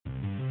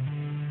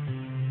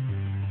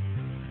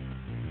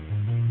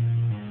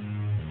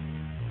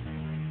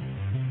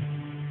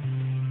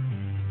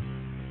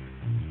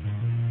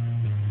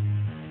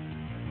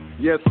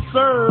Yes,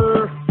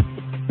 sir.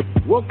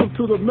 Welcome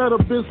to the Meta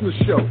Business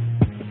Show.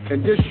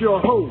 And this your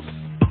host,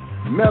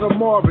 Meta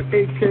Marvin,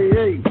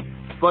 a.k.a.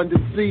 Funded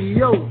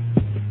CEO.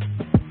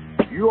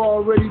 You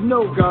already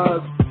know, guys,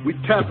 we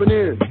tapping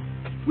in.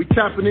 We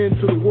tapping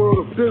into the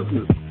world of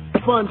business,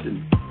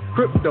 funding,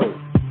 crypto,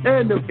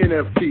 and them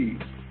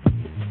NFTs.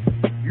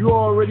 You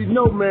already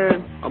know,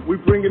 man, we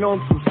bringing on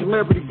some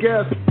celebrity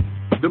guests,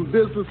 them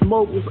business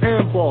moguls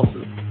and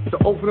bosses, to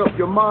open up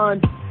your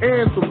mind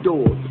and some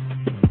doors.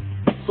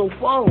 So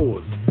follow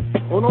us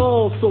on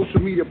all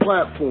social media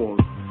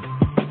platforms.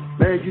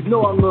 Man, you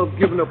know I love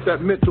giving up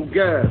that mental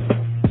gas.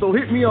 So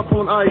hit me up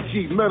on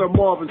IG,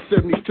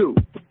 MetaMarvin72.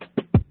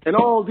 And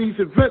all these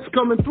events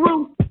coming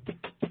through,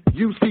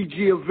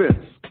 UCG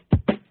Events.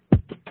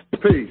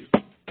 Peace.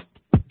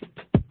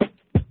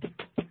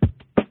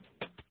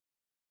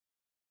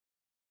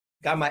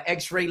 Got my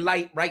X-ray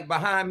light right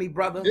behind me,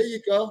 brother. There you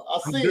go. I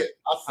see it.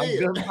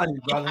 Good money,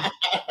 brother.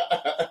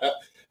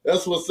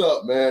 That's what's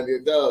up, man.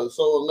 It does.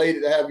 So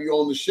elated to have you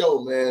on the show,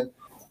 man.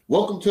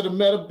 Welcome to the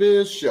Meta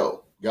Biz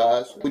Show,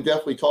 guys. We're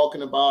definitely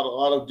talking about a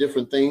lot of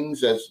different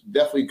things that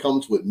definitely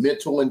comes with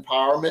mental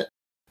empowerment.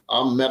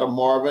 I'm Meta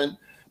Marvin.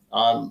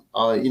 I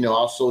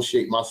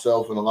associate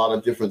myself in a lot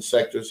of different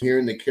sectors here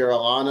in the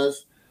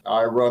Carolinas.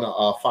 I run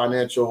a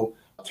financial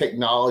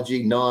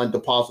technology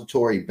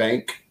non-depository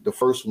bank. The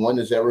first one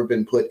has ever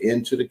been put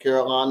into the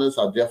Carolinas.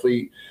 I'm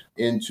definitely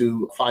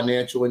into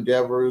financial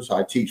endeavors.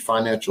 I teach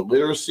financial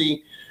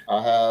literacy.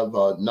 I have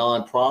a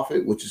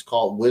nonprofit, which is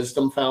called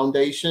Wisdom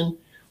Foundation.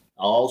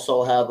 I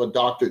also have a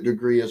doctorate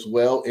degree as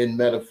well in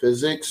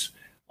metaphysics,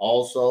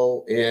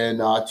 also,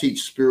 and I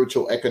teach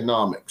spiritual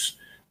economics.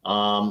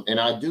 And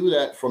I do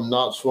that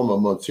not from a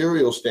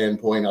material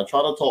standpoint. I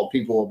try to talk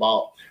people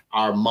about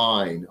our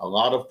mind, a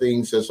lot of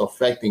things that's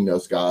affecting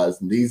us,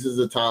 guys. And these are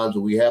the times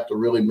that we have to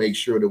really make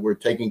sure that we're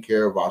taking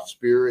care of our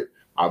spirit,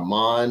 our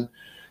mind,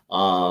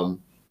 and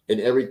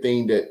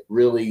everything that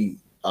really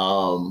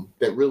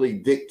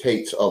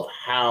dictates of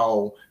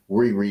how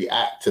we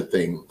react to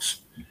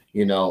things,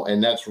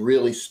 and that's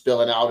really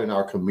spilling out in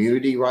our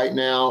community right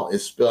now.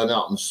 It's spilling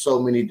out in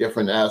so many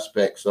different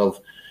aspects of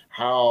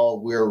how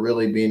we're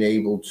really being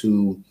able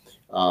to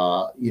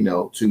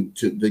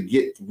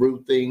get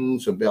through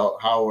things,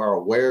 about how our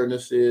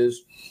awareness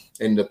is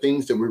and the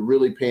things that we're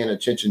really paying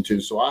attention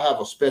to. So I have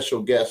a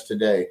special guest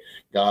today,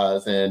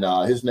 guys, and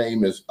his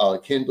name is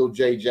Kendell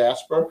J.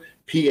 Jasper,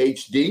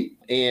 PhD,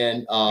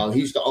 and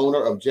he's the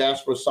owner of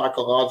Jasper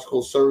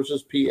Psychological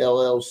Services,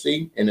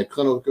 PLLC, and the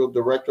clinical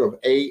director of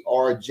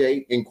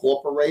ARJ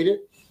Incorporated.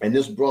 And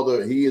this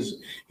brother,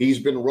 he's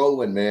been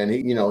rolling, man.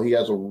 He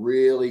has a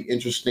really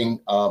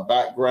interesting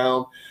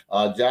background.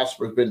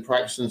 Jasper's been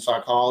practicing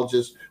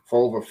psychologist for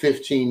over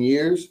 15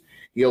 years.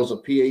 He holds a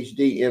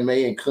PhD, MA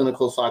in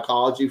clinical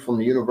psychology from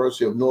the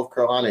University of North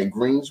Carolina at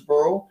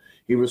Greensboro.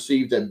 He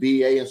received a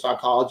BA in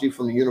psychology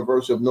from the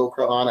University of North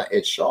Carolina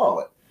at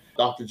Charlotte.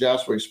 Dr.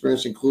 Jasper's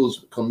experience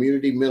includes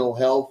community mental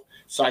health,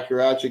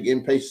 psychiatric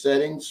inpatient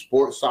settings,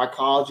 sports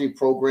psychology,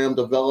 program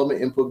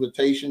development,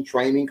 implementation,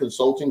 training,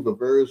 consulting for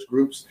various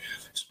groups,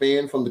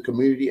 span from the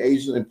community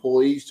agents,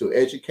 employees to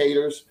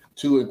educators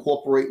to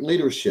incorporate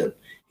leadership.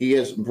 He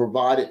has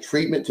provided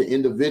treatment to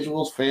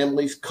individuals,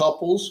 families,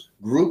 couples,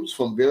 groups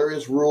from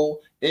various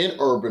rural and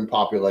urban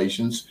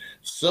populations,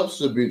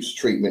 substance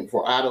treatment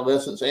for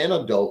adolescents and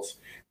adults,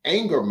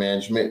 anger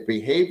management,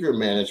 behavior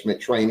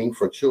management training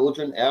for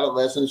children,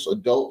 adolescents,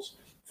 adults,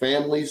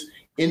 families,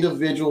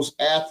 individuals,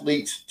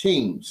 athletes,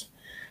 teams.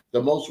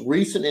 The most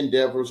recent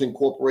endeavors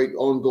incorporate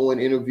ongoing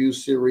interview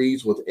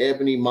series with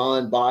Ebony,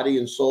 Mind, Body,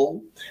 and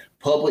Soul,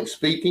 public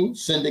speaking,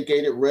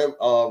 syndicated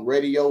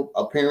radio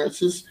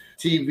appearances,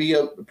 TV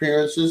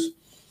appearances.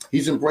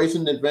 He's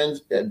embracing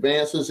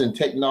advances in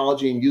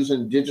technology and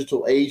using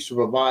digital age to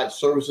provide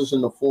services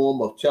in the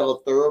form of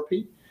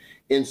teletherapy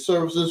and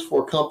services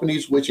for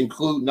companies which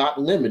include,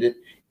 not limited,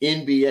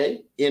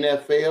 NBA,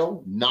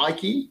 NFL,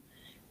 Nike,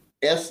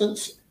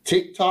 Essence,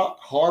 TikTok,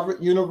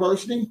 Harvard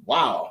University,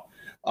 wow,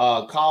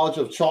 College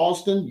of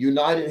Charleston,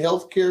 United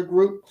Healthcare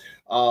Group,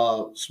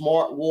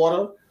 Smart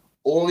Water,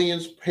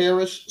 Orleans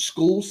Parish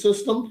School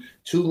System,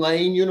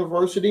 Tulane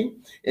University.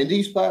 And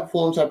these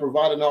platforms have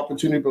provided an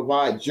opportunity to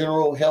provide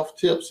general health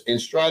tips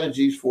and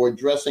strategies for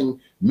addressing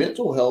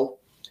mental health,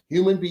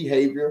 human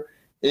behavior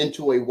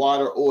into a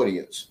wider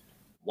audience.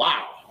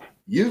 Wow,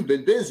 you've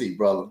been busy,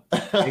 brother.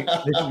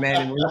 Listen,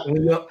 man,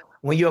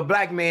 when you're a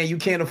black man, you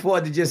can't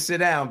afford to just sit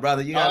down,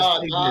 brother. You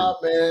gotta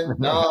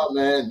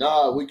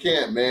we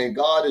can't, man.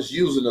 God is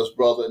using us,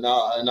 brother. And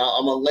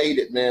I'm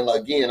elated, man.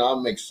 Again,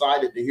 I'm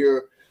excited to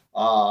hear,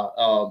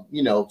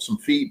 some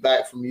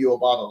feedback from you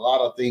about a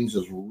lot of things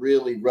that's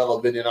really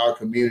relevant in our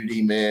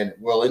community, man.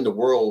 Well, in the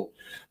world,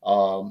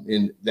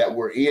 that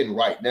we're in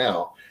right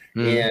now.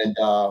 And,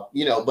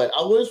 but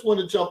I just want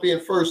to jump in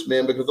first,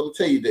 man, because I'm gonna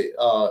tell you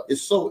that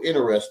it's so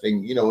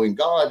interesting, and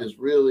God is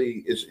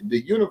really, the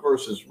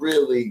universe is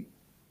really,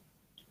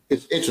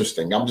 it's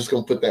interesting. I'm just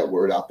going to put that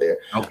word out there.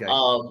 Okay.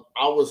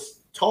 I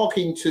was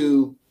talking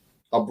to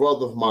a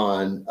brother of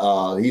mine.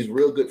 He's a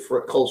real good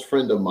close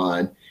friend of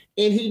mine.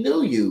 and he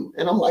knew you.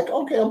 And I'm like,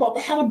 okay, I'm about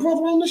to have a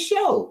brother on the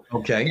show.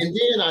 Okay. And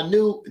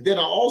then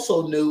I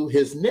also knew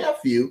his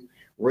nephew,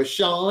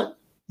 Rashawn.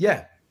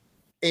 Yeah.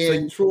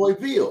 And Troy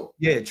Veal.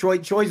 Yeah,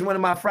 Troy's one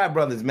of my frat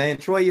brothers, man.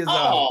 Troy is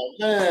oh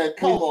man,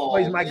 come on.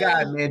 Troy's my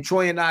guy, man.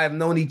 Troy and I have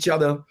known each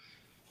other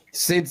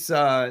since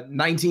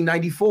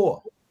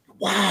 1994.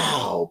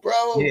 Wow,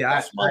 bro. Yeah,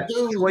 that's my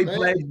dude. Troy man.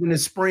 pledged in the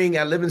spring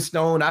at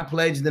Livingstone. I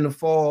pledged in the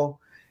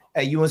fall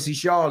at UNC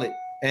Charlotte.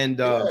 And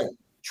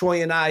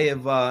Troy and I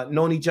have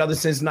known each other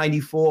since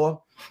 94.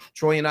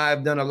 Troy and I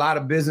have done a lot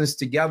of business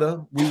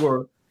together. We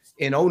were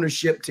in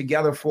ownership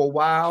together for a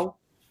while.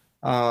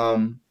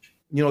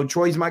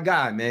 Troy's my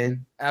guy,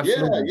 man.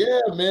 Absolutely.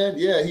 Yeah, man.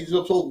 Yeah, he's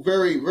spoke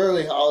very,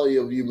 very highly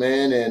of you,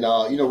 man. And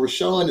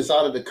Rashawn is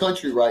out of the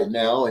country right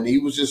now, and he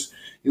was just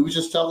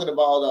talking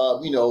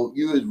about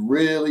you had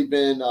really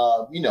been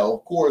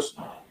of course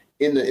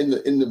in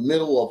the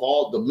middle of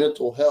all the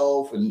mental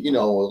health and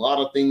a lot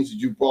of things that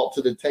you brought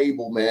to the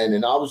table, man.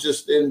 And I was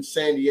just in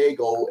San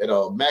Diego at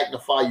a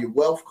Magnify Your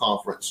Wealth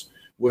conference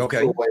with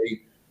Troy.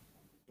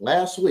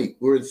 Last week,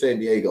 we were in San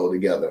Diego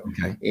together.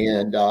 Okay.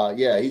 And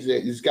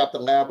he's got the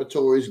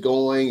laboratories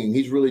going, and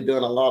he's really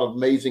done a lot of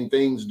amazing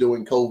things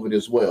during COVID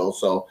as well.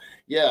 So,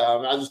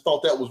 I just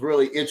thought that was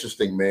really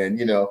interesting, man,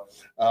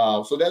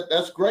 So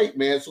that's great,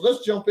 man. So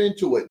let's jump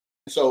into it.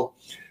 So,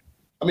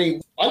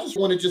 I just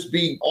want to just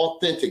be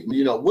authentic.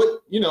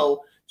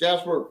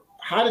 Jasper,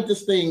 how did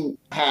this thing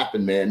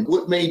happen, man?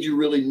 What made you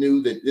really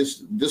knew that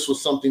this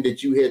was something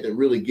that you had to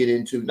really get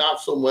into,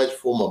 not so much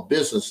from a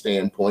business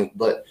standpoint,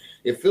 but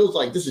it feels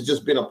like this has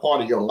just been a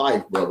part of your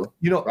life, brother.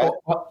 Right?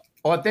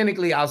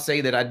 Authentically, I'll say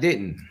that I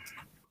didn't.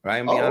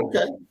 Right?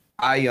 Okay.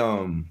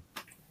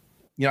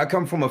 I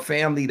come from a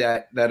family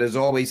that has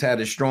always had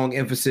a strong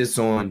emphasis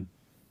on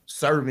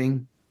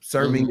serving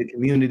the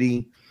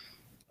community.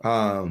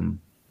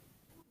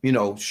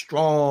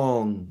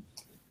 Strong,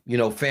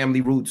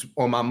 family roots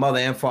on my mother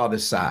and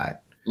father's side.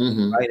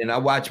 Right? And I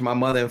watched my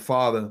mother and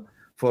father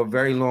for a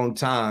very long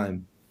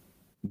time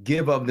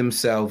give of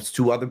themselves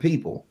to other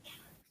people.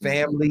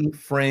 Family,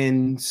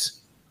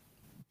 friends,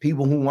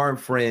 people who weren't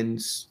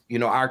friends,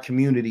 our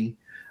community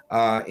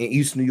in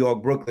East New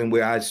York, Brooklyn,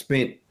 where I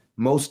spent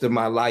most of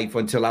my life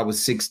until I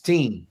was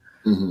 16.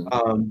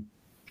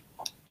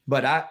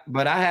 But I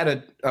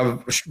had a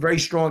very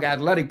strong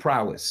athletic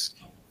prowess.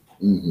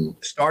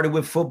 Started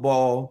with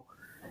football,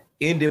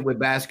 ended with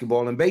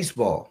basketball and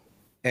baseball,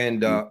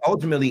 and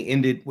ultimately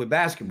ended with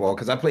basketball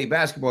because I played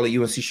basketball at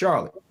UNC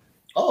Charlotte.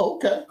 Oh,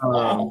 okay.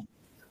 Wow.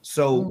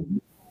 So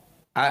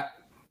I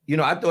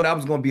thought I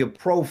was going to be a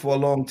pro for a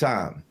long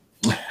time.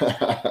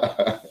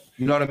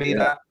 You know what I mean?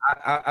 Yeah.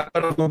 I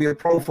thought I was going to be a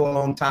pro for a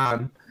long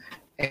time.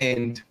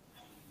 And,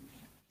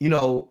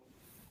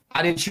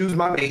 I didn't choose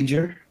my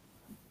major.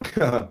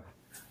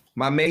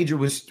 My major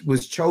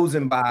was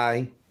chosen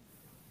by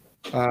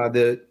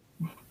the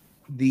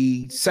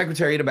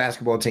secretary of the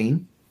basketball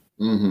team.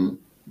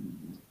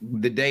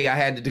 The day I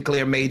had to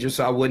declare major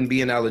so I wouldn't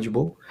be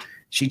ineligible.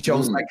 She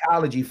chose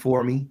psychology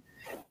for me.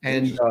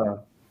 And,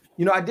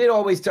 I did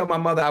always tell my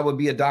mother I would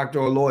be a doctor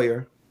or a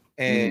lawyer.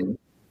 And,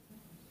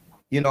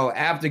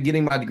 after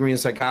getting my degree in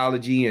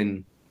psychology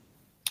and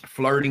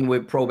flirting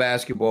with pro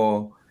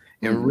basketball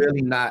and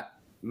really not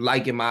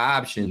liking my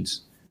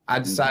options, I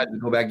decided to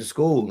go back to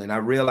school. And I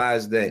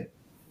realized that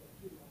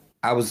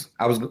I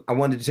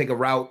wanted to take a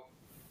route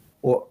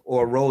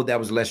or a road that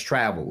was less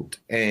traveled.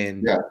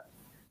 And,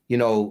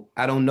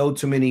 I don't know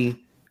too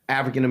many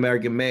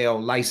African-American male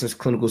licensed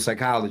clinical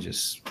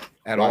psychologists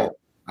at all.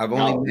 I've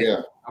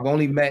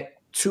only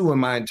met two in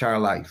my entire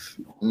life.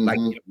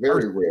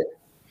 Very rare.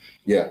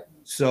 Yeah.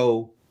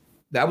 So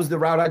that was the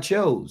route I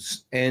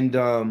chose. And,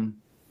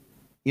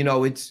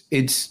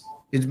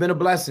 it's been a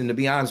blessing, to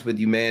be honest with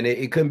you, man.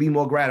 It couldn't be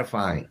more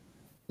gratifying.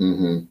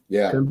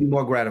 Yeah. Couldn't be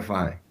more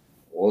gratifying.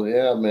 Well,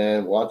 yeah,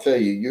 man. Well, I'll tell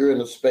you, you're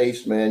in a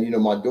space, man.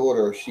 My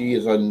daughter, she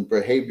is in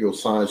behavioral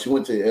science. She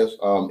went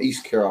to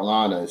East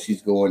Carolina, and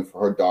she's going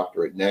for her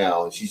doctorate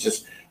now. And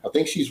I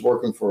think she's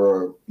working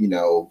for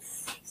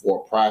a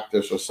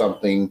practice or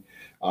something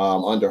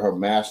under her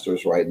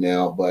master's right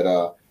now. But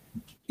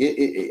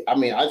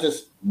I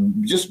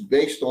just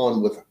based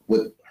on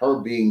with her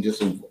being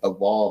just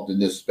involved in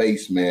this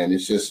space, man,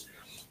 it's just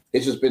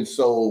been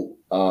so,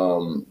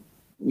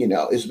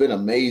 it's been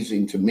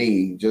amazing to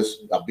me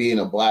just being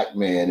a Black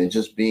man and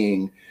just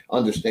being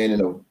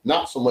understanding of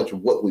not so much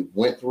of what we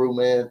went through,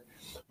 man,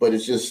 but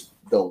it's just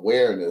the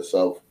awareness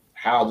of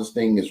how this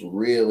thing is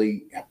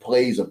really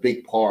plays a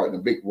big part and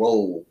a big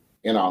role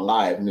in our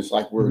life. And it's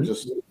like we're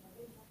just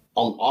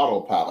on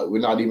autopilot. We're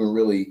not even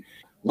really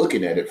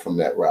looking at it from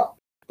that route.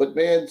 But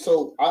man,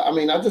 so I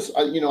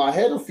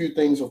had a few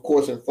things, of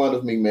course, in front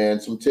of me, man,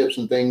 some tips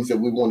and things that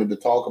we wanted to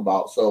talk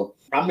about. So,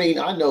 I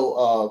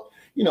know,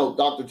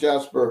 Dr.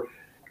 Jasper,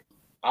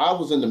 I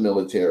was in the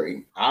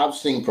military. I've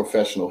seen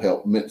professional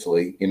help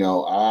mentally.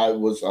 I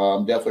was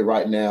definitely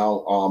right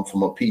now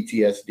from a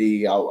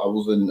PTSD. I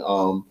was in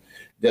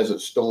Desert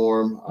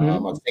Storm.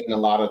 I've seen a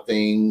lot of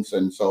things.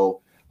 And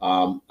so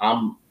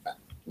I'm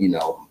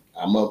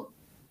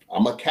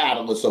I'm a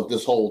catalyst of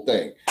this whole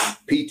thing.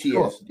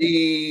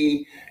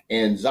 PTSD,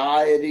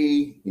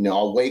 anxiety,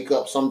 I'll wake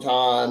up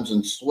sometimes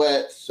and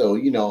sweat. So,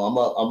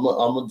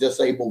 I'm a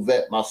disabled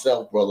vet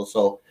myself, brother.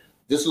 So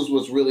this is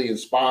what's really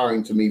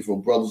inspiring to me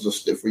for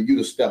for you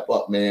to step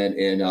up, man,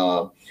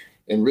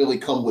 and really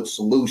come with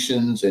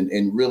solutions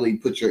and really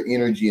put your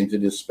energy into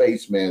this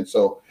space, man.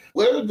 So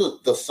what are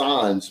the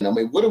signs? I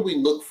mean, what do we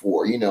look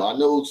for? I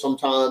know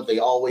sometimes they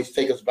always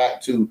take us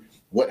back to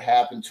what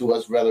happened to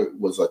us, whether it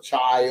was a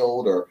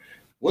child or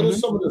what are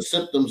some of the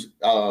symptoms,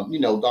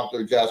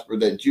 Dr. Jasper,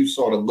 that you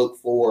sort of look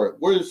for?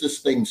 Where does this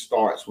thing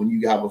starts when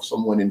you have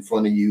someone in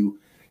front of you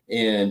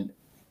and,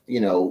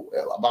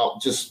 about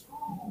just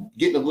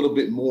getting a little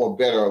bit more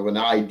better of an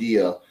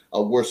idea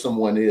of where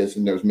someone is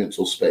in their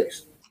mental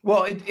space?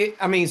 Well,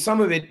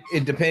 some of it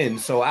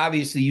depends. So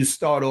obviously you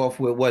start off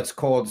with what's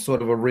called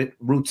sort of a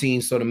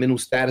routine sort of mental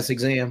status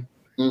exam.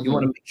 Mm-hmm. You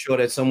want to make sure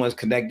that someone's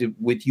connected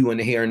with you in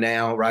the here and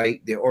now,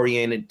 right? They're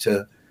oriented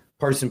to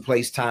person,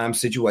 place, time,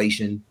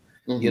 situation,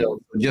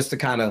 just to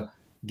kind of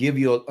give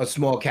you a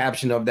small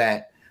caption of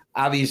that.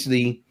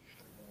 Obviously,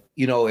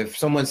 if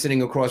someone's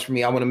sitting across from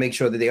me, I want to make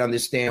sure that they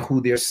understand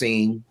who they're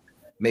seeing,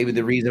 maybe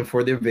the reason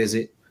for their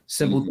visit.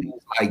 Simple things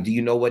like, do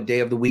you know what day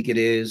of the week it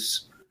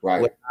is?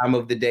 Right. What time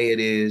of the day it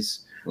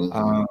is?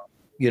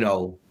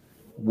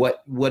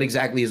 What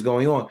exactly is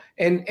going on?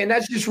 And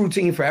that's just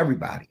routine for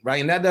everybody,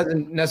 right? And that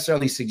doesn't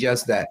necessarily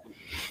suggest that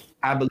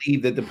I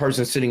believe that the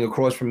person sitting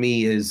across from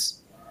me is,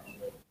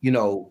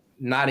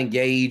 not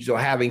engaged or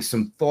having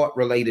some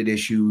thought-related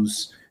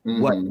issues,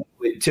 what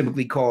we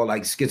typically call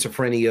like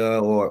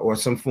schizophrenia or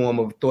some form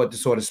of thought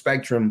disorder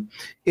spectrum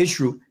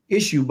issue.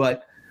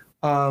 But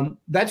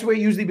that's where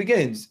it usually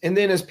begins. And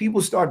then as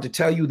people start to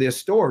tell you their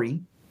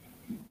story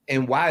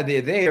and why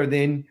they're there,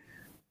 then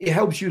it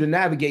helps you to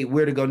navigate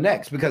where to go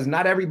next, because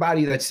not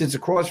everybody that sits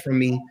across from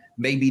me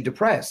may be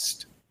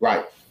depressed.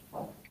 Right.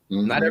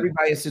 Mm-hmm. Not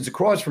everybody that sits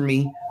across from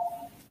me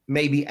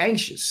may be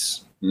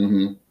anxious.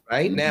 Mm-hmm.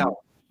 Right. Mm-hmm. Now,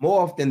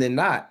 more often than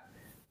not,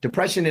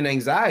 depression and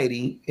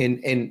anxiety and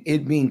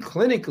it being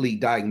clinically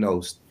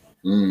diagnosed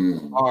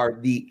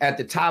are at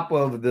the top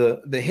of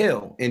the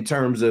hill in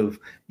terms of,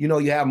 you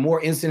have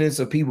more incidents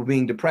of people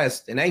being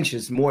depressed and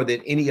anxious more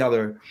than any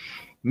other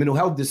mental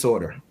health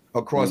disorder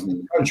across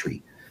the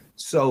country.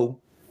 So,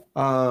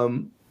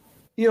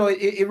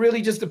 it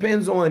really just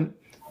depends on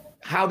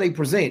how they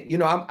present.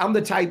 I'm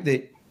the type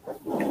that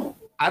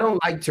I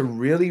don't like to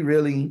really,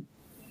 really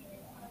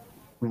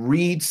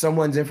read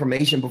someone's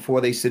information before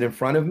they sit in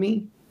front of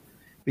me,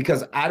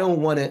 because I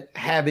don't want to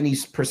have any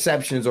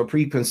perceptions or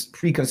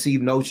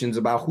preconceived notions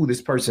about who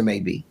this person may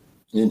be.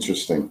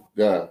 Interesting.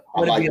 Yeah. I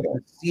want to be able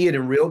to see it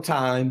in real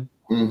time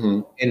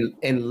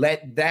and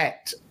let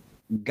that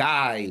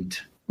guide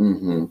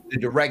the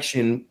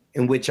direction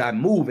in which I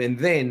move. And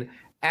then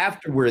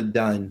after we're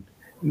done,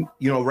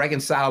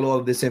 reconcile all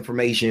of this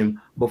information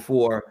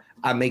before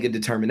I make a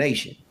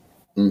determination.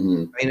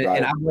 And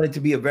I want it to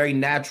be a very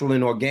natural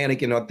and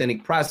organic and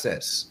authentic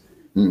process.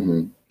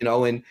 And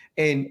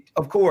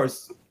of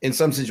course, in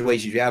some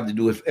situations you have to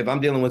do it. If I'm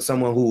dealing with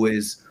someone who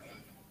is,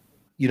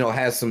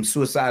 has some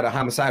suicide or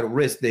homicidal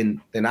risk,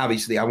 then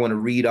obviously I want to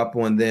read up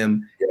on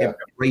them in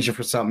preparation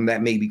for something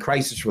that may be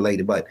crisis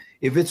related. But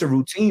if it's a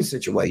routine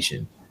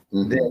situation,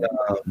 then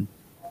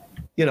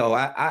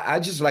I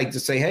just like to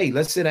say, hey,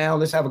 let's sit down,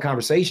 let's have a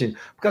conversation,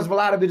 because a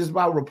lot of it is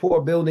about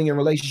rapport building and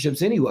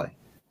relationships anyway.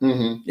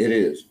 It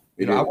is.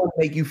 I want to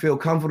make you feel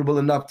comfortable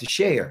enough to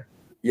share.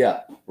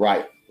 Yeah,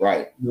 right.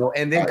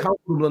 And then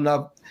comfortable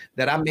enough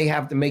that I may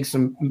have to make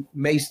some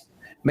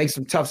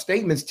tough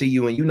statements to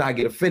you and you not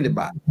get offended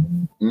by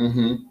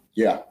it.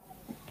 Yeah.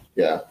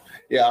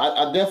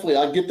 I definitely,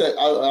 I get that.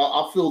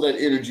 I feel that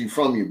energy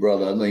from you,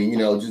 brother. I mean,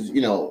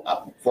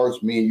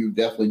 first me and you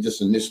definitely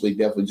just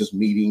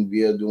meeting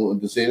via doing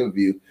this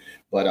interview,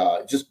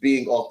 but just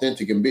being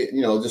authentic and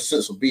just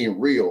sense of being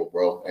real,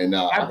 bro. And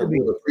I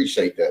really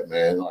appreciate that,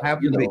 man.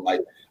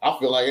 I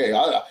feel like, hey,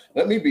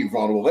 let me be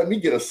vulnerable. Let me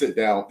get a sit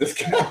down with this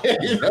guy.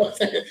 You know what I'm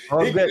saying?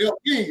 He can help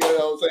me, you know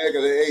what I'm saying?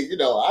 Because, hey,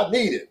 I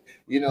need it.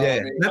 What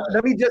I mean?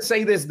 Let me just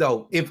say this,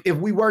 though. If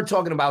we were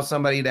talking about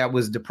somebody that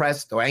was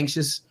depressed or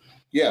anxious,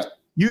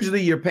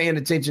 usually you're paying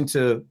attention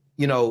to,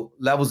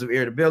 levels of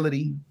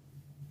irritability,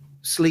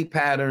 sleep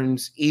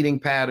patterns, eating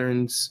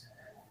patterns,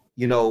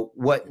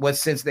 what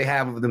sense they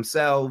have of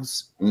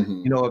themselves,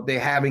 if they're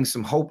having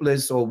some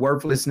hopeless or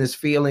worthlessness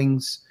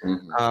feelings,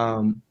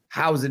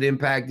 how is it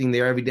impacting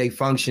their everyday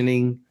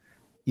functioning,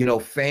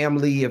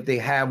 family, if they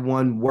have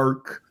one,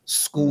 work,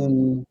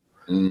 school,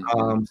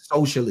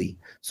 socially.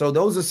 So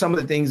those are some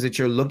of the things that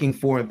you're looking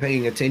for and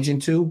paying attention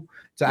to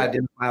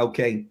identify,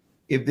 okay,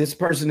 if this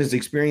person is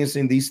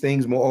experiencing these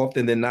things more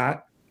often than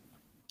not,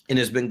 and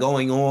it's been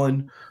going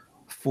on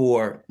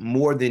for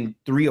more than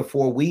 3 or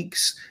 4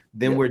 weeks,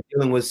 then we're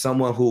dealing with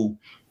someone who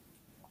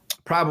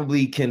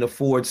probably can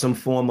afford some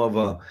form of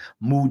a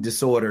mood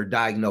disorder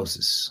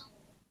diagnosis.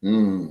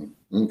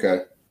 Okay.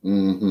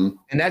 And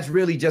that's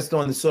really just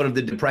on the sort of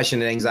the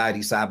depression and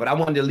anxiety side. But I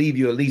wanted to leave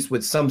you at least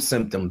with some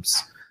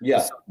symptoms.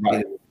 Yeah.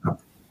 Right.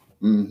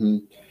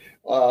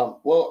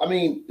 Well, I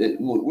mean,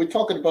 we're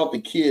talking about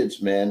the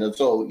kids, man. And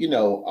so,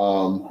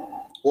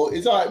 well,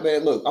 it's all right,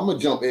 man. Look, I'm gonna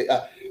jump in.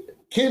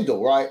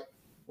 Kendell, right?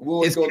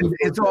 It's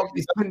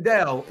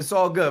Kendell. It's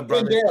all good,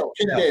 brother.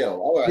 Kendell.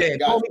 All right. Yeah,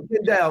 call me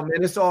Kendell,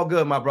 man. It's all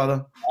good, my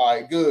brother. All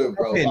right, good,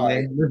 bro. All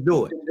right, man. Let's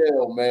do it.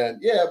 Kendell, man.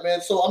 Yeah, man.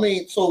 So, I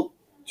mean,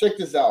 check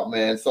this out,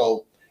 man.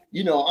 So,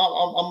 I'm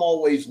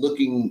always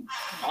looking.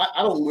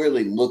 I don't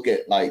really look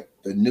at like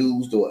the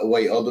news the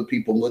way other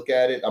people look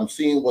at it. I'm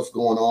seeing what's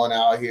going on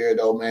out here,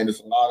 though, man.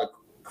 There's a lot of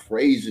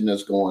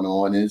craziness going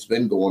on, and it's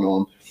been going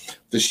on.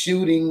 The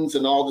shootings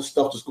and all the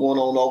stuff that's going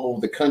on all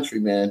over the country,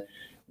 man.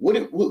 What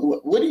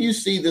do you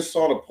see this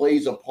sort of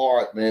plays a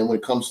part, man, when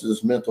it comes to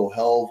this mental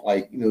health?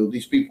 Like,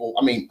 these people,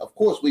 I mean, of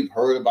course, we've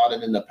heard about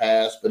it in the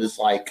past, but it's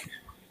like,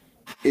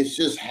 it's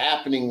just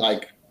happening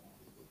like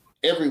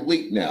every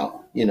week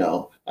now,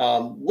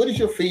 What is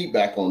your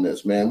feedback on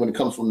this, man, when it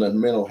comes from the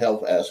mental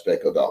health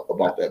aspect about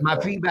that? My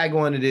feedback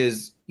on it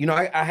is,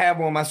 I have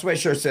on my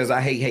sweatshirt says,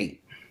 I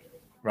hate,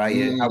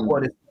 right? I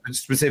want it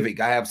specific.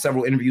 I have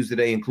several interviews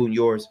today, including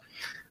yours,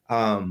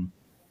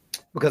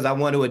 because I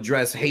want to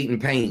address hate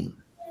and pain.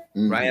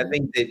 Right. I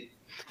think that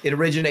it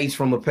originates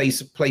from a place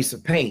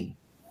of pain.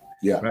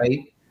 Yeah.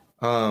 Right.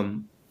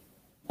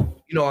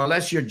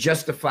 Unless you're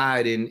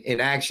justified in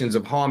actions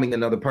of harming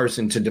another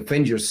person to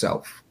defend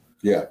yourself.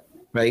 Yeah.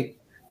 Right.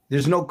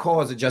 There's no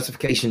cause or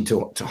justification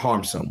to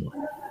harm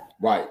someone.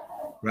 Right.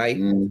 Right.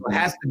 So it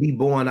has to be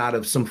born out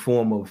of some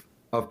form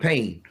of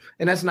pain.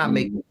 And that's not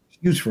making an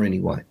excuse for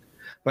anyone.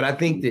 But I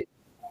think that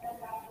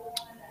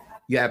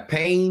you have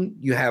pain,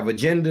 you have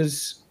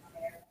agendas,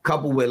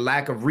 coupled with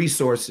lack of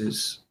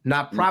resources,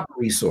 not proper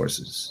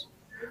resources.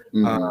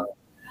 And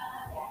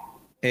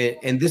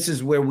this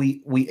is where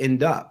we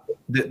end up.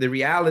 The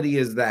reality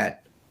is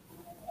that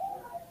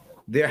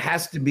there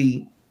has to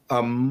be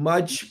a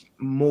much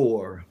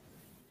more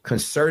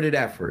concerted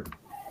effort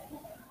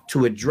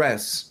to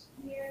address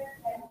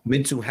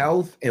mental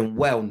health and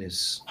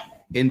wellness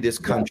in this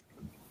country.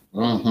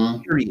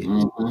 Period.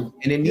 And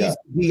it needs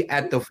to be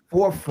at the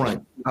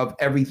forefront of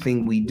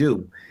everything we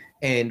do.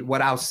 And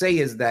what I'll say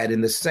is that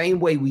in the same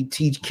way we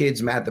teach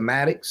kids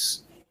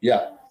mathematics,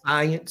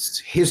 science,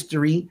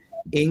 history,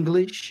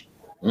 English,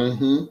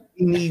 we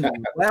need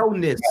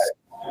wellness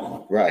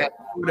as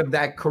part of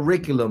that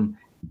curriculum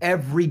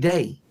every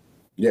day.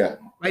 Yeah.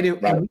 Right.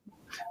 And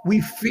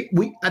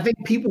I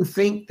think people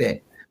think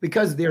that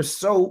because there's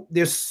so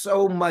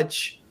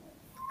much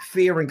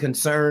fear and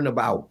concern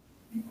about,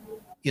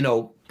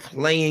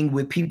 playing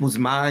with people's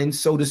minds,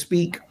 so to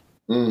speak.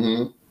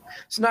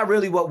 It's not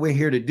really what we're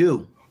here to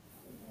do.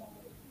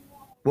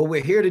 What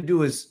we're here to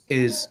do is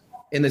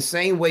in the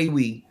same way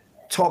we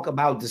talk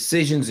about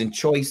decisions and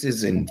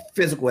choices and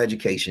physical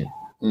education,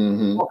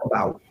 talk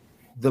about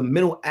the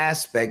mental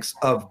aspects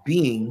of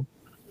being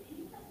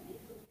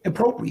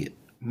appropriate,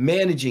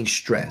 managing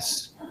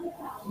stress,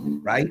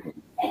 right?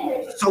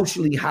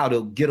 Socially, how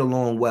to get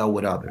along well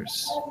with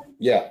others.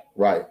 Yeah,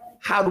 right.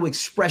 How to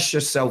express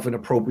yourself in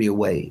appropriate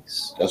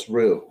ways. That's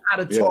real. How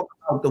to talk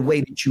about the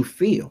way that you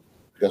feel.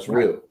 That's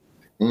real.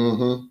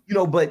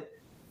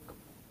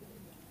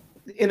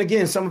 And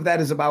again, some of that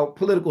is about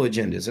political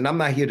agendas, and I'm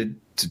not here to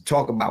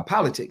talk about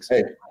politics.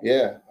 Hey,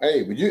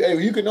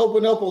 you can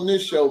open up on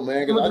this show,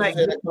 man, because I just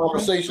had a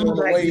conversation on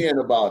the way in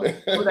about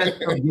it.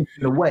 In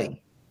the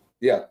way,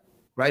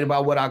 right,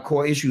 about what our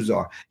core issues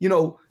are.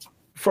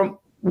 From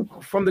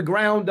the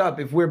ground up,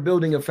 if we're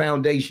building a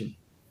foundation,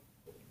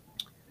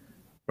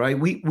 right,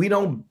 we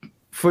don't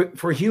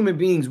for human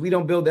beings, we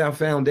don't build our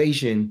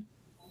foundation.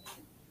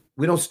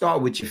 We don't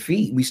start with your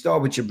feet. We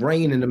start with your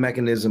brain and the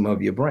mechanism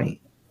of your brain.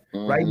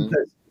 Right?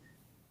 Because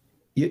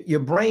your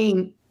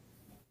brain,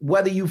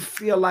 whether you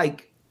feel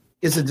like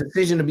it's a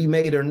decision to be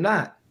made or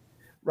not,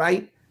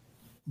 right?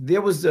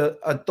 There was a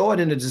thought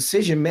and a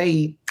decision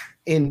made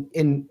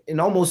in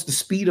almost the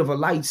speed of a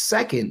light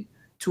second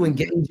to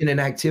engage in an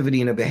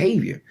activity and a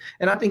behavior.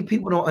 And I think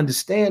people don't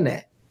understand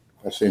that.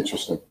 That's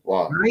interesting.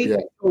 Wow. Right? Yeah.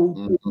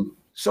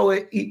 So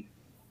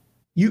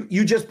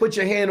you just put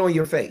your hand on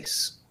your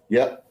face.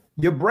 Yep.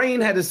 Your brain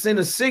had to send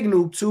a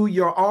signal to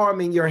your arm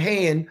and your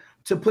hand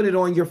to put it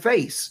on your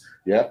face.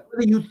 Yeah.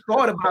 Whether you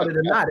thought about it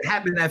or not, it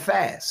happened that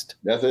fast.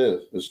 That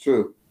is. It's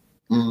true.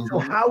 So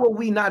how are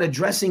we not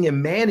addressing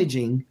and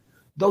managing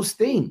those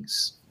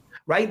things?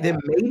 Right? Then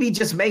maybe,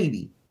 just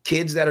maybe,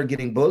 kids that are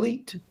getting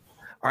bullied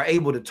are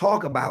able to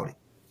talk about it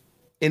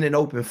in an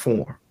open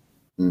forum.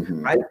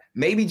 Right?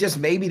 Maybe, just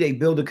maybe, they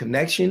build a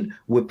connection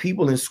with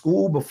people in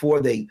school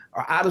before they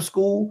are out of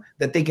school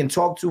that they can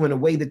talk to in a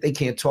way that they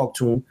can't talk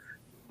to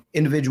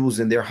individuals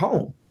in their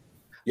home.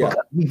 Yeah.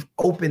 Because we've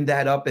opened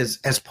that up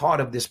as part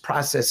of this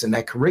process and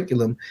that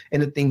curriculum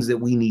and the things that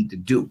we need to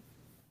do.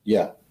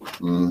 Yeah.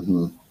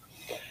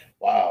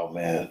 Wow,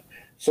 man.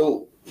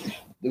 So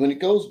when it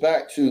goes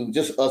back to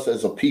just us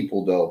as a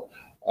people, though,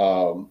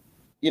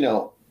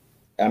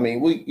 I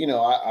mean,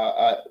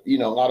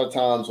 a lot of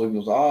times we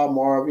go,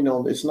 Marv,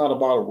 it's not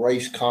about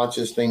race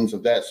conscious things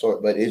of that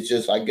sort, but it's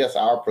just, I guess,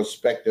 our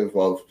perspective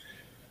of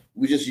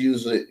we just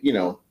use it, you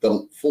know,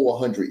 the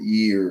 400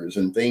 years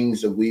and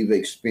things that we've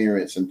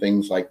experienced and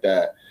things like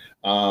that.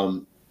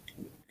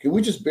 Can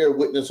we just bear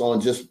witness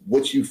on just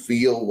what you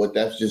feel, what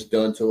that's just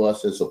done to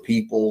us as a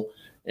people,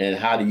 and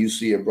how do you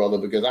see it, brother?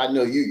 Because I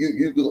know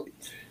you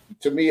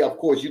to me, of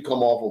course, you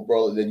come off of,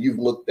 brother, that you've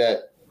looked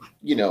at,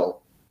 you know,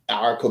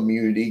 our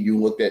community, you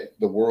looked at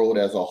the world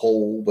as a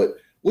whole, but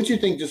what you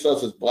think just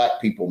us as Black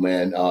people,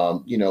 man,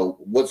 you know,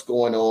 what's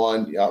going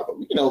on?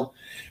 You know,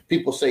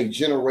 people say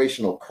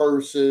generational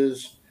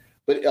curses,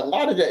 but a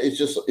lot of that is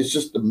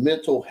just the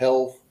mental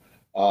health,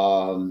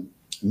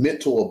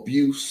 mental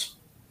abuse.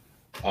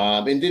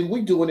 And then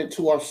we doing it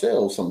to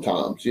ourselves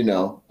sometimes, you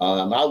know.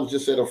 I was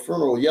just at a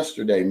funeral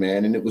yesterday,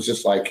 man, and it was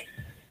just like,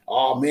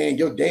 oh man,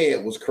 your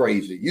dad was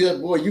crazy. Yeah,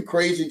 boy, you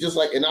crazy. Just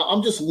like, and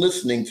I'm just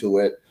listening to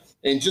it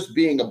and just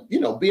being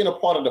a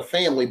part of the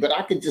family. But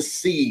I could just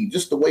see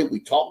just the way we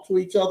talk to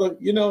each other,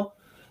 you know.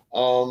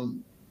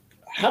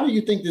 How do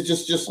you think it's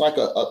just like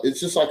it's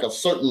just like a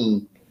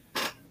certain,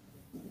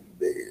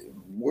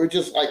 we're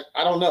just like,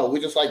 I don't know,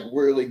 we're just like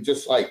really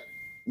just like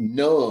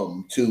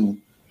numb to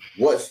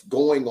what's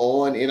going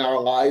on in our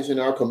lives, in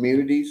our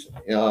communities.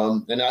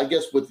 And I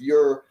guess with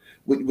your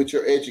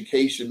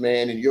education,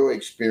 man, and your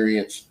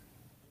experience,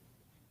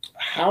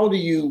 how do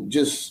you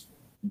just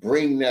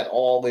bring that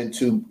all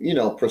into, you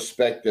know,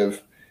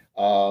 perspective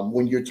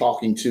when you're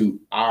talking to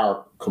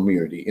our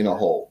community in a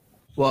whole?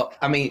 Well,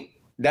 I mean,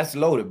 that's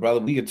loaded, brother.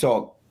 We could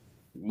talk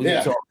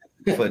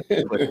for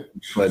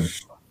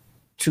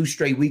 2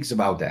 straight weeks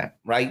about that,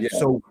 right? Yeah.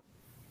 So,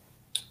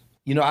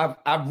 you know,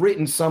 I've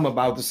written some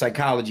about the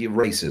psychology of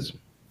racism,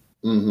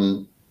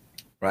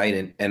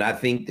 right? And I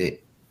think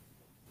that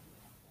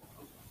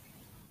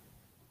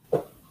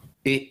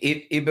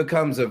it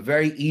becomes a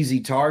very easy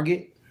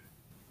target,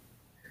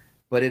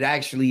 but it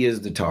actually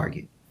is the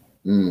target.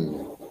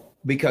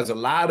 Because a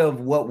lot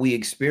of what we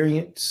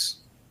experience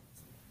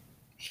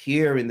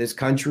here in this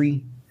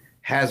country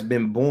has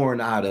been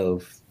born out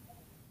of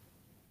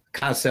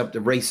concept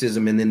of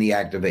racism and then the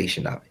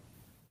activation of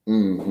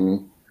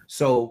it.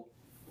 So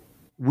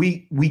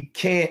we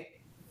can't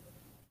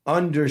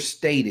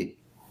understate it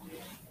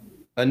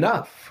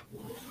enough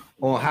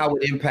on how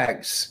it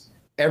impacts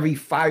every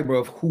fiber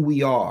of who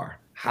we are,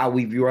 how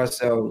we view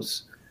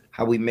ourselves,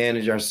 how we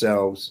manage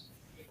ourselves,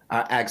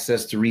 our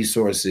access to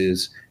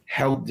resources,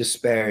 health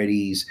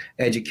disparities,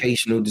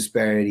 educational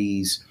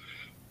disparities,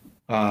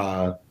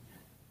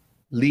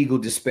 legal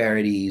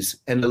disparities,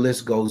 and the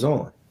list goes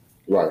on.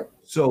 Right.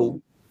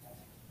 So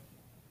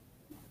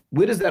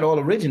where does that all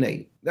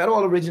originate? That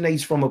all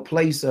originates from a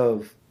place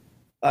of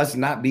us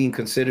not being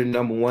considered,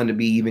 number one, to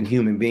be even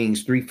human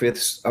beings,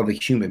 3/5 of a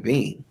human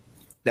being.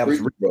 That was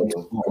really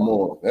come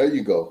on. There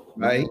you go.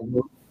 Right.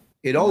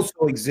 It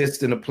also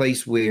exists in a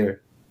place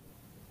where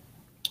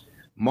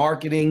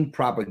marketing,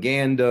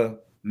 propaganda,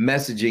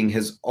 messaging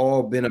has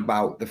all been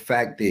about the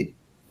fact that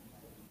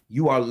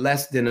you are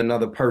less than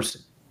another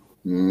person.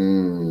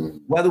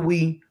 Whether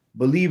we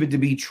believe it to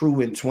be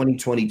true in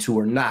 2022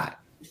 or not,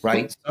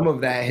 right? Some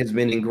of that has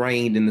been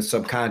ingrained in the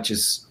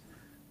subconscious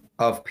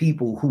of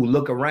people who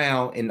look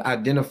around and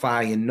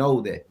identify and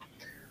know that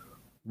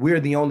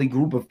we're the only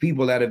group of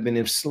people that have been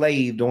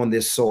enslaved on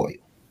this soil.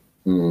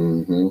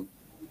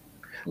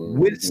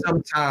 With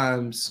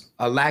sometimes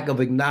a lack of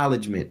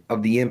acknowledgement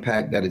of the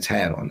impact that it's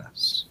had on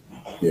us.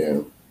 Yeah.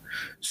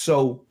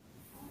 So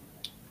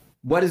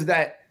what does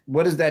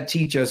that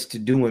teach us to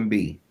do and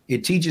be?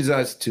 It teaches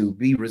us to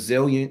be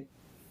resilient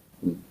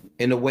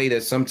in a way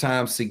that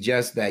sometimes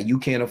suggests that you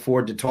can't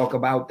afford to talk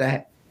about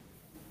that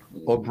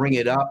or bring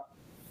it up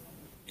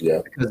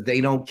because they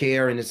don't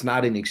care and it's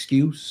not an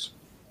excuse.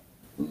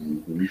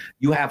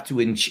 You have to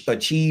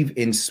achieve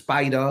in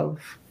spite of.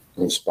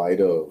 In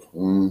spite of.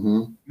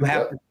 You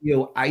have to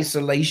feel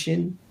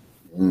isolation.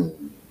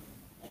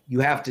 You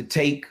have to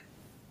take,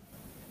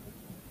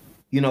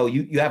 you know,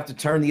 you have to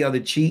turn the other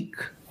cheek.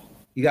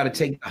 You got to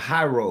take the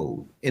high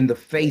road in the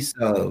face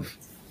of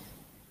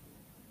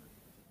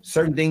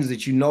certain things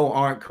that you know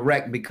aren't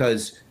correct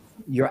because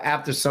you're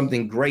after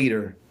something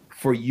greater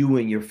for you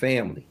and your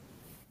family.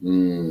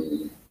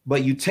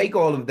 But you take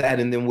all of that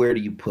and then where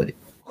do you put it?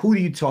 Who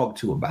do you talk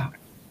to about it?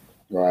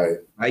 Right.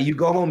 You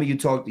go home and you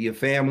talk to your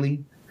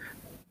family.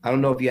 I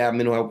don't know if you have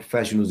mental health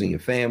professionals in your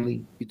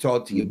family. You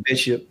talk to your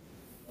bishop,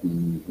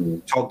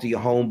 talk to your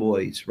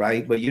homeboys,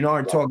 right? But you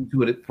aren't talking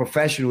to a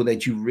professional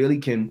that you really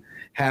can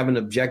have an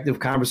objective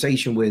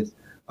conversation with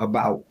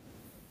about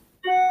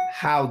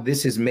how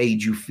this has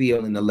made you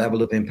feel and the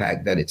level of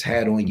impact that it's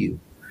had on you,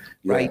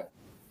 right?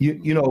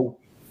 You know,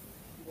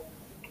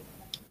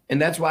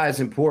 and that's why it's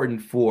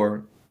important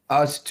for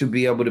us to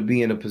be able to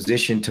be in a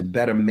position to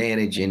better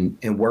manage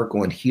and work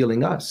on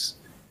healing us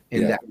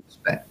in that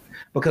respect,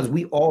 because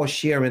we all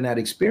share in that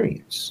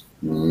experience.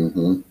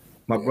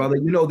 My brother,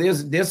 you know,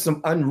 there's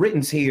some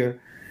unwrittens here,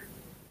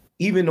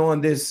 even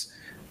on this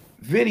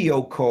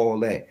video call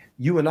that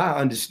you and I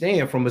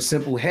understand from a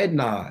simple head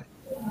nod,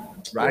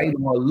 right?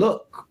 Or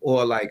look,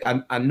 or like,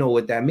 I know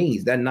what that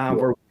means. That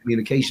nonverbal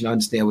communication, I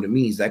understand what it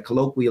means. That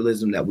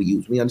colloquialism that we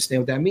use, we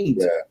understand what that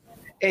means.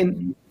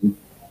 And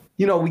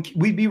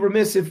we'd be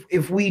remiss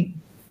if we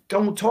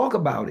don't talk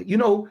about it.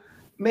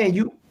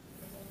 Man,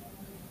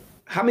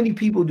 how many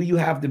people do you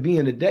have to be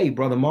in a day,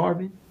 Brother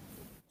Marvin?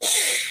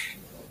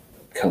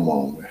 Come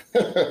on, man.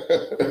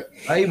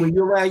 Hey, when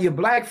you're around your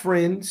black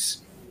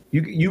friends,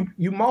 you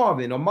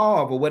Marvin or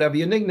Marv or whatever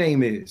your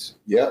nickname is.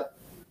 Yep.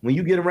 When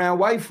you get around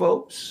white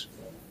folks,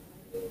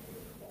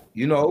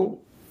 you're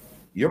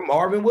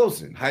Marvin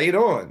Wilson. How you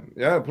doing?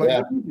 Yeah,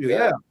 pleasure to meet you.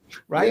 Yeah.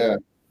 Right? Yeah.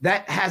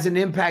 That has an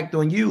impact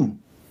on you.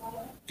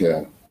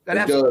 Yeah.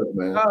 It does,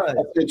 man.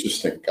 That's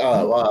interesting.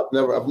 God, wow,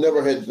 I've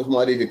never had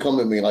somebody to come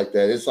at me like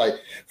that. It's like,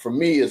 for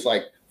me, it's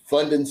like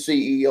funding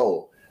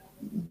CEO.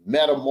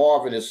 Meta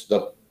Marvin is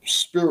the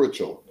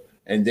spiritual.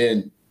 And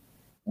then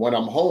when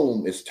I'm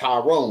home, it's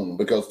Tyrone,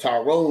 because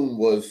Tyrone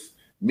was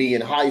me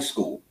in high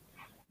school.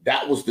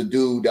 That was the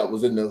dude that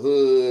was in the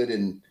hood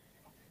and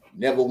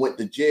never went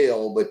to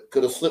jail, but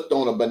could have slipped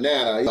on a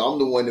banana. I'm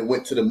the one that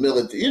went to the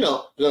military,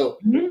 so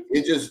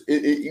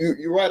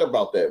you're right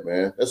about that,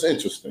 man. That's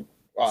interesting.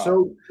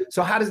 Wow.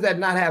 So how does that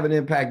not have an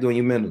impact on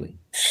you mentally?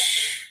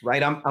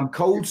 Right? I'm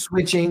code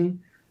switching,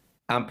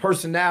 I'm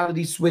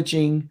personality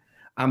switching,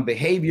 I'm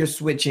behavior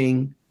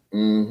switching.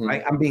 Mm-hmm.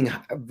 Right? I'm being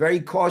very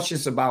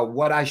cautious about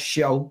what I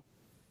show,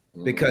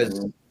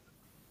 because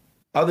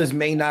others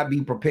may not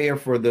be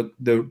prepared for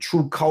the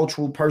true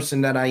cultural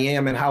person that I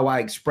am and how I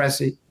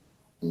express it.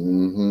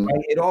 Mm-hmm.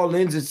 Right? It all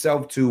lends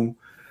itself to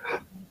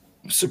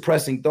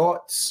suppressing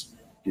thoughts,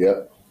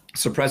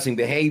 suppressing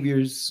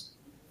behaviors,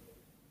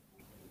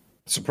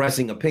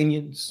 suppressing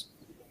opinions,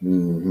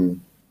 and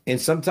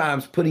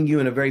sometimes putting you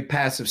in a very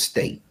passive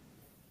state.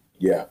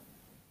 Yeah.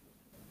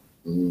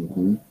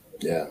 Mm-hmm.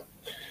 Yeah.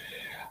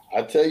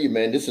 I tell you,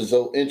 man, this is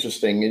so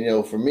interesting.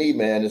 And, for me,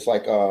 man, it's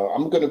like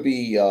I'm going to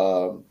be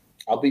I'll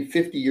be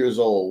 50 years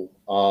old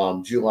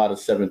July the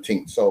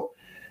 17th. So,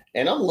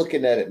 and I'm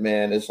looking at it,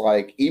 man, it's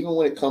like, even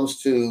when it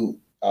comes to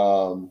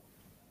brother,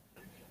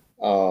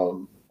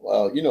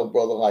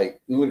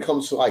 like when it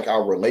comes to like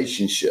our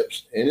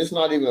relationships, and it's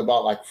not even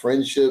about like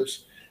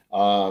friendships,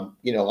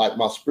 like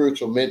my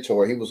spiritual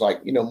mentor, he was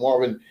like,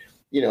 Marvin,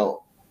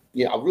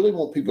 I really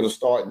want people to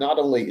start, not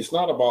only, it's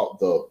not about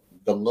the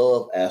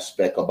love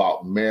aspect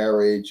about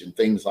marriage and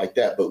things like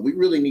that, but we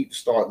really need to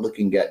start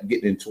looking at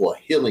getting into a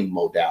healing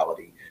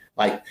modality,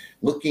 like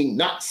looking,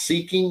 not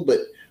seeking, but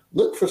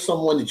look for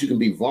someone that you can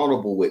be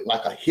vulnerable with,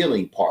 like a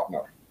healing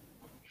partner.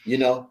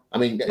 I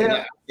mean, and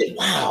I said,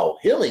 wow,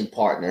 healing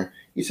partner.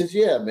 He says,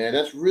 yeah, man,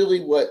 that's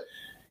really what,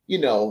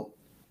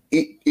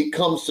 it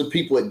comes to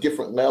people at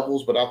different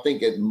levels. But I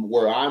think at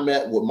where I'm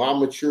at with my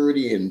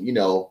maturity and,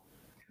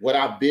 what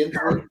I've been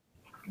through,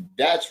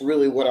 that's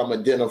really what I'm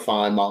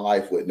identifying my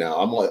life with now.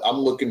 I'm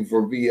looking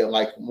for being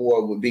like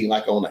more would be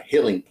like on a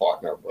healing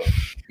partner, bro.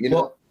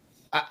 Well,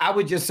 I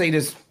would just say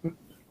this,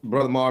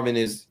 Brother Marvin,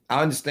 is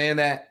I understand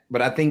that,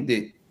 but I think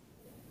that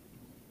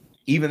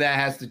even that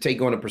has to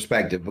take on a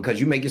perspective, because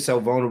you make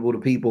yourself vulnerable to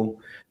people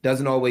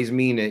doesn't always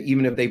mean that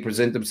even if they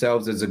present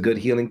themselves as a good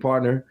healing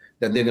partner,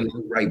 that they're going to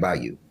do right by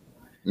you.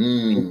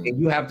 And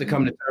you have to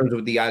come to terms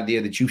with the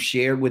idea that you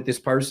shared with this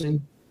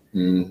person,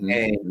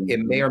 and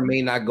it may or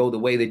may not go the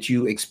way that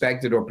you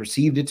expected or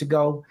perceived it to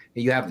go.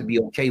 And you have to be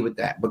okay with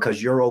that,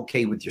 because you're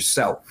okay with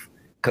yourself.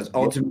 Because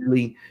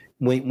ultimately,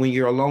 when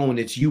you're alone,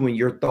 it's you and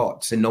your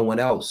thoughts and no one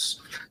else.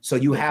 So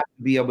you have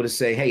to be able to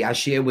say, hey, I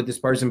shared with this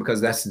person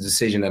because that's the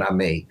decision that I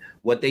made.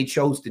 What they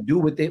chose to do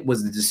with it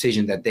was the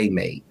decision that they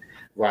made.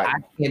 Right. I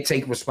can't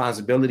take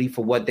responsibility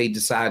for what they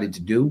decided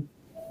to do.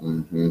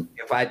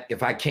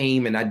 If I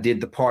came and I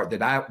did the part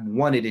that I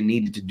wanted and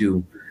needed to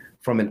do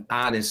from an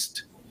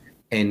honest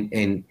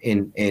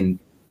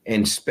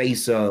and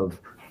space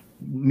of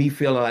me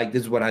feeling like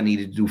this is what I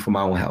needed to do for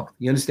my own health.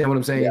 You understand what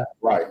I'm saying? Yeah,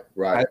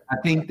 right. I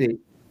think that,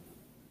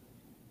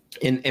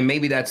 and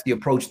maybe that's the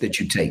approach that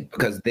you take,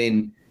 because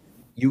then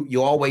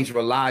you always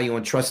rely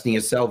on trusting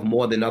yourself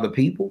more than other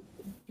people,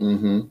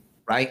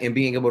 right? And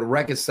being able to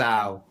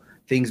reconcile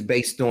things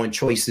based on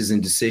choices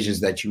and decisions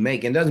that you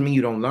make. And it doesn't mean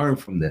you don't learn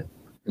from them.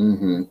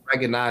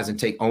 Recognize and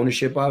take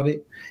ownership of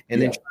it,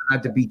 and then try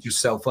not to beat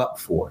yourself up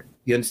for it.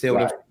 You understand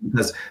what I'm saying?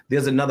 Because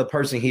there's another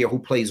person here who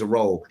plays a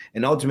role,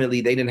 and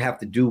ultimately they didn't have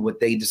to do what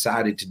they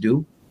decided to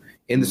do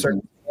in the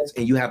circumstance,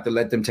 and you have to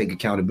let them take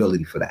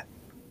accountability for that.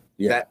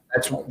 Yeah,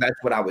 that's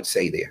what I would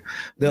say there.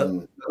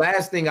 The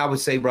last thing I would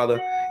say,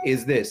 brother,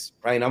 is this,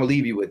 right? And I'm gonna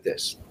leave you with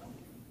this,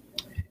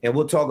 and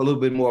we'll talk a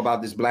little bit more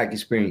about this Black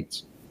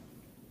experience.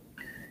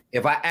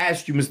 If I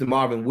asked you, Mr.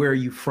 Marvin, where are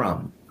you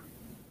from?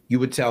 You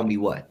would tell me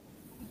what?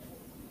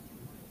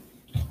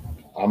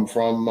 I'm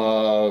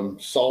from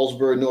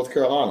Salisbury, North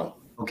Carolina.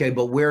 Okay,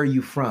 but where are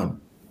you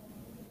from?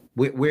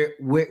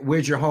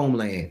 Where's your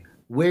homeland?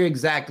 Where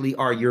exactly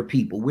are your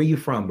people? Where are you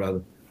from,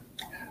 brother?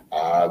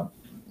 I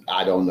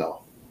don't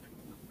know.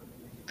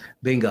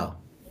 Bingo.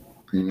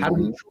 How do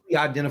we truly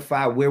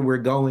identify where we're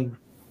going?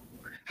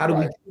 How do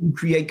we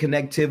create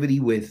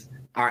connectivity with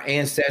our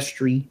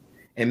ancestry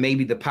and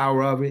maybe the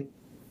power of it?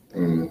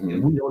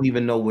 We don't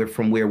even know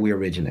where we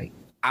originate.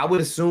 I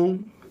would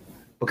assume,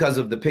 because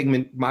of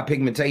my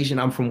pigmentation,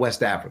 I'm from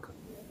West Africa.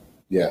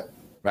 Yeah.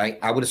 Right?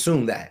 I would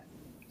assume that.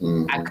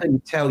 I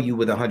couldn't tell you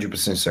with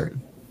 100%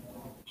 certain.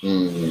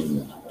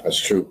 That's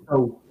true.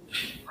 So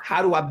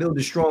how do I build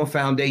a strong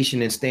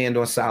foundation and stand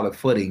on solid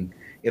footing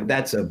if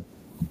that's a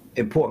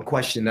important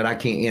question that I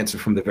can't answer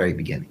from the very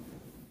beginning?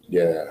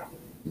 Yeah.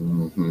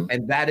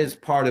 And that is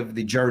part of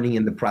the journey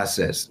and the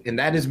process. And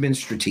that has been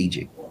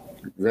strategic.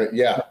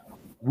 Yeah.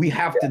 We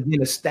have to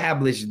then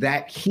establish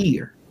that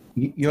here.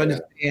 You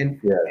understand?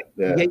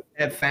 Yeah. Get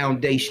that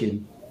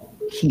foundation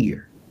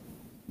here.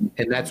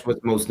 And that's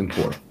what's most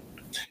important.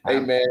 Hey,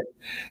 man.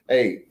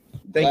 Hey,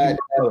 thank glad you.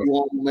 to have you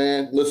on,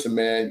 man. Listen,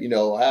 man,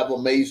 have an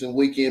amazing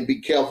weekend. Be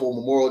careful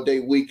Memorial Day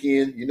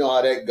weekend. You know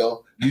how that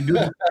go. You do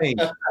the same.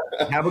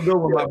 Have a good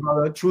one, my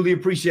brother. Truly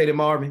appreciate it,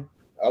 Marvin.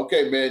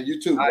 Okay, man.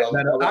 You too,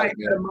 brother. All right,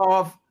 man. I'm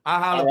off.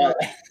 I'll holler.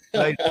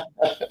 All right.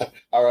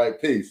 All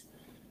right. Peace.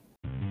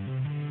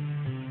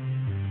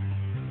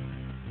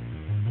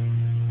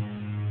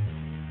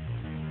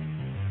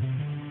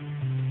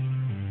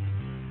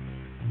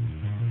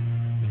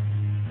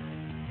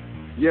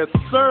 Yes,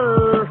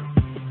 sir.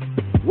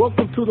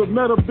 Welcome to the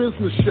Meta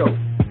Business Show.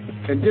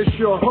 And this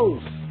your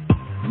host,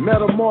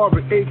 Meta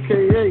Marvin,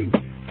 a.k.a.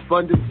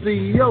 Funded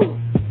CEO.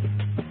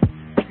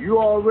 You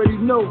already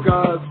know,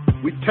 guys,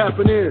 we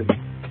tapping in.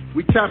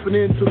 We tapping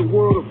into the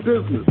world of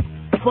business,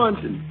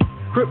 funding,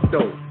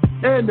 crypto,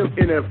 and them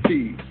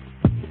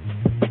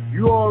NFTs.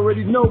 You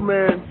already know,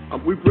 man,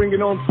 we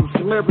bringing on some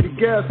celebrity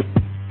guests,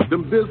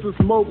 them business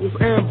moguls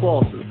and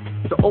bosses,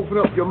 to open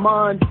up your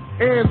mind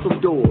and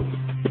some doors.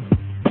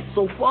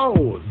 So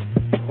follow us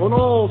on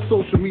all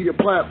social media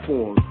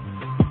platforms.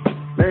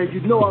 Man, you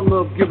know I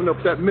love giving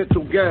up that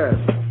mental gas.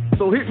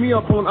 So hit me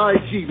up on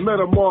IG,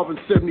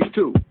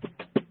 MetaMarvin72.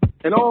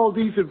 And all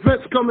these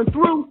events coming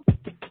through,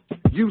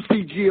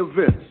 UCG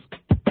events.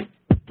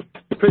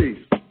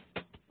 Peace.